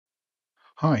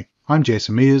Hi, I'm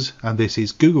Jason Meers and this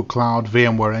is Google Cloud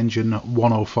VMware Engine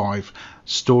 105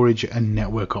 Storage and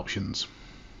Network Options.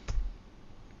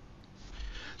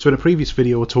 So in a previous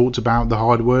video I talked about the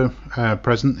hardware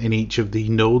present in each of the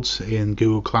nodes in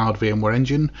Google Cloud VMware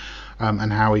Engine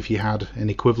and how if you had an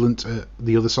equivalent at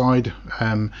the other side,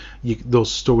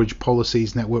 those storage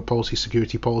policies, network policies,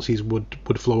 security policies would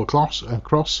flow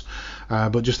across.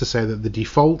 But just to say that the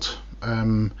default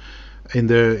in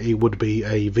there, it would be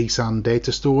a vSAN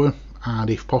data store, and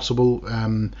if possible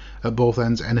at both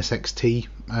ends NSXT,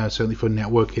 certainly for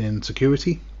networking and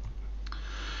security.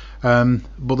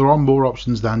 But there are more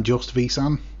options than just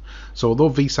vSAN. So although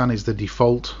vSAN is the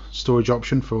default storage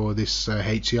option for this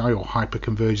HCI or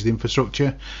hyper-converged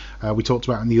infrastructure, we talked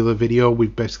about in the other video,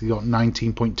 we've basically got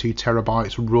 19.2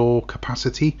 terabytes raw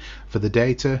capacity for the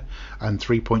data and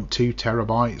 3.2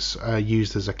 terabytes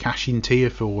used as a caching tier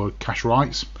for cache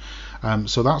writes.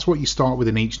 So that's what you start with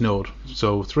in each node.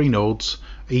 So 3 nodes,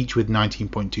 each with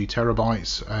 19.2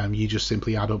 terabytes. You just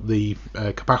simply add up the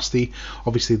capacity.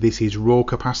 Obviously this is raw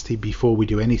capacity before we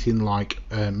do anything like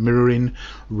mirroring,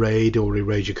 RAID or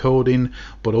erasure coding,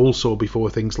 but also before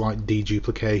things like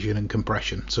deduplication and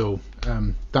compression. So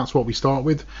that's what we start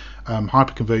with,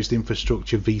 hyperconverged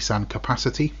infrastructure vSAN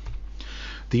capacity.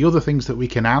 The other things that we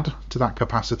can add to that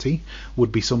capacity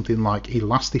would be something like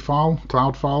Elastifile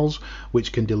cloud files,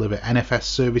 which can deliver NFS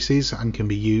services and can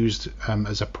be used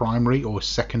as a primary or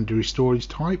secondary storage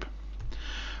type.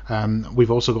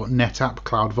 We've also got NetApp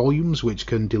cloud volumes, which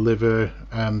can deliver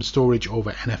storage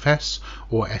over NFS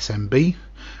or SMB,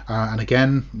 and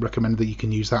again recommend that you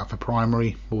can use that for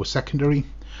primary or secondary.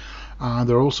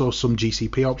 There are also some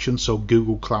GCP options, so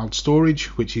Google Cloud Storage,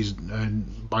 which is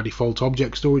by default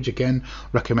object storage, again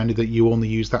recommended that you only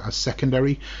use that as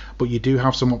secondary, but you do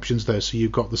have some options there. So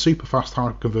you've got the super fast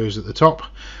hyperconverged at the top,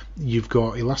 you've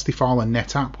got Elastifile and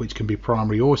NetApp, which can be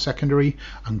primary or secondary,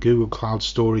 and Google Cloud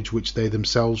Storage, which they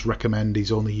themselves recommend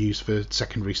is only used for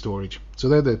secondary storage. So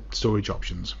they're the storage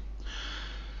options.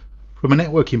 From a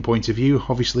networking point of view,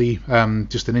 obviously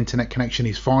just an internet connection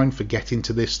is fine for getting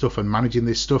to this stuff and managing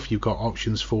this stuff. You've got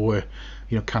options for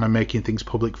kind of making things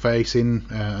public facing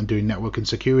and doing network and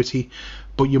security,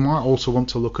 but you might also want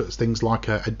to look at things like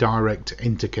a direct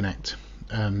interconnect.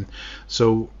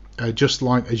 Just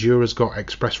like Azure has got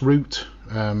Express Route,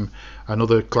 and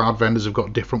other cloud vendors have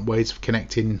got different ways of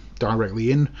connecting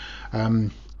directly in,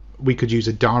 we could use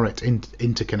a direct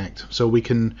interconnect. So we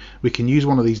can use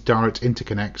one of these direct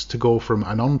interconnects to go from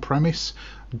an on-premise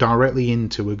directly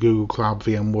into a Google Cloud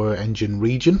VMware Engine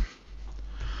region.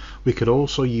 We could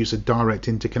also use a direct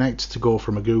interconnect to go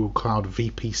from a Google Cloud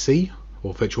VPC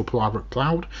or Virtual Private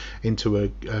Cloud into a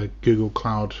Google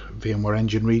Cloud VMware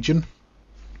Engine region.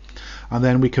 And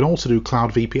then we can also do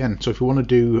Cloud VPN. So if we want to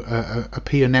do a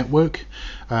peer network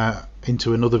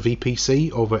into another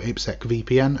VPC over IPsec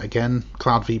VPN, again,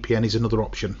 Cloud VPN is another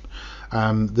option.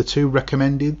 The two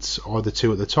recommended are the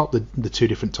two at the top, the two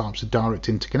different types of direct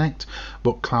interconnect,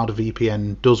 but Cloud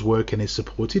VPN does work and is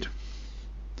supported.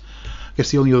 I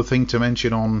guess the only other thing to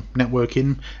mention on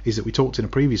networking is that we talked in a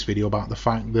previous video about the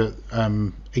fact that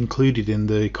included in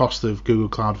the cost of Google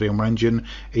Cloud VMware Engine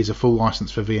is a full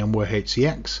license for VMware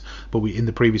HCX, but in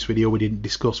the previous video we didn't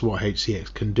discuss what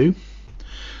HCX can do.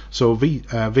 So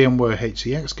VMware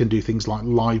HCX can do things like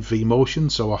live vMotion,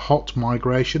 so a hot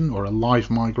migration or a live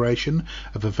migration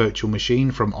of a virtual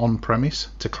machine from on-premise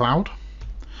to cloud.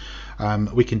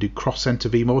 We can do cross-center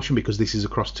vMotion because this is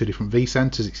across 2 different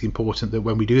vCenters. It's important that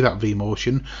when we do that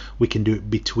vMotion, we can do it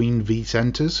between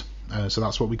vCenters. So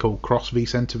that's what we call cross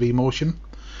vCenter vMotion.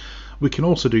 We can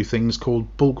also do things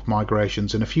called bulk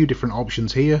migrations, and a few different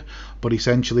options here, but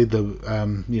essentially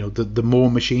the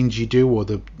more machines you do, or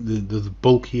the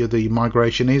bulkier the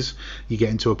migration is, you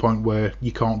get into a point where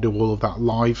you can't do all of that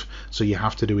live, so you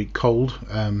have to do it cold.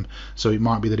 So it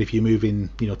might be that if you move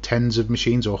in tens of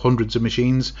machines or hundreds of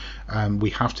machines, we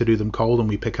have to do them cold, and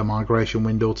we pick a migration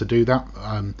window to do that.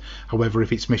 However,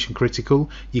 if it's mission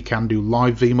critical, you can do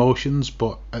live vMotions,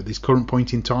 but at this current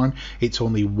point in time it's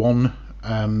only one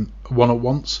at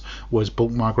once, whereas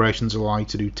bulk migrations allow you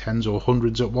to do tens or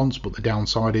hundreds at once, but the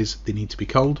downside is they need to be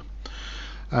cold.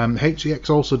 HCX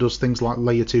also does things like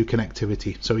layer 2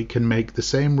 connectivity, so it can make the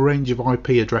same range of IP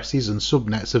addresses and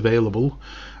subnets available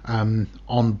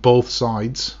on both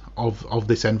sides of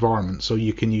this environment. So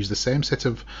you can use the same set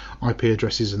of IP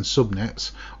addresses and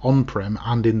subnets on-prem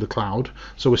and in the cloud.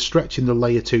 So we're stretching the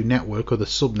layer 2 network or the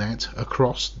subnet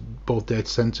across both data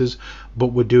centers, but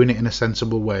we're doing it in a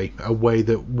sensible way, a way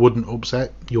that wouldn't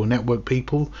upset your network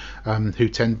people who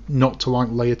tend not to like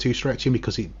layer 2 stretching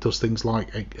because it does things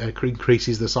like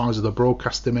increases the size of the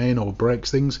broadcast domain or breaks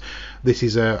things. This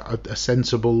is a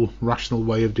sensible, rational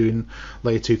way of doing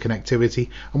layer 2 connectivity,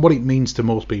 and what it means to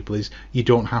most people is you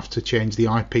don't have to change the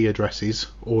IP addresses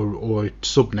or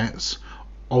subnets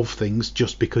of things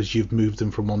just because you've moved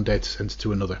them from one data center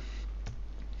to another.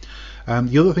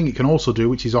 The other thing it can also do,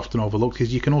 which is often overlooked,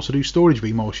 is you can also do storage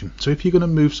vMotion. So if you're going to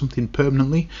move something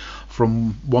permanently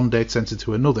from one data center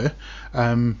to another,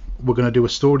 we're going to do a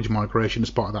storage migration as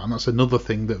part of that, and that's another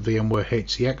thing that VMware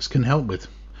HCX can help with.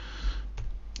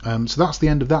 So that's the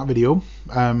end of that video,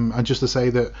 and just to say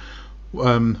that we're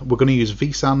going to use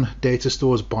vSAN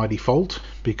Datastores by default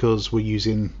because we're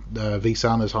using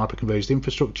vSAN as hyperconverged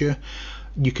infrastructure.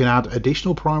 You can add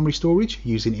additional primary storage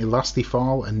using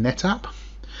Elastifile and NetApp.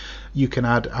 You can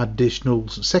add additional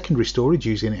secondary storage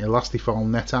using Elastifile,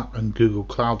 NetApp and Google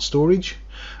Cloud Storage,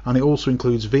 and it also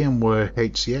includes VMware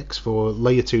HCX for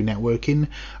layer 2 networking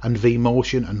and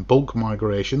vMotion and bulk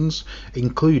migrations,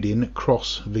 including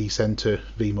cross vCenter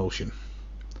vMotion.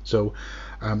 So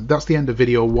that's the end of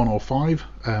video 105,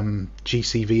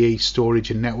 GCVE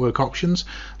storage and network options.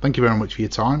 Thank you very much for your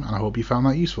time, and I hope you found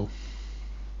that useful.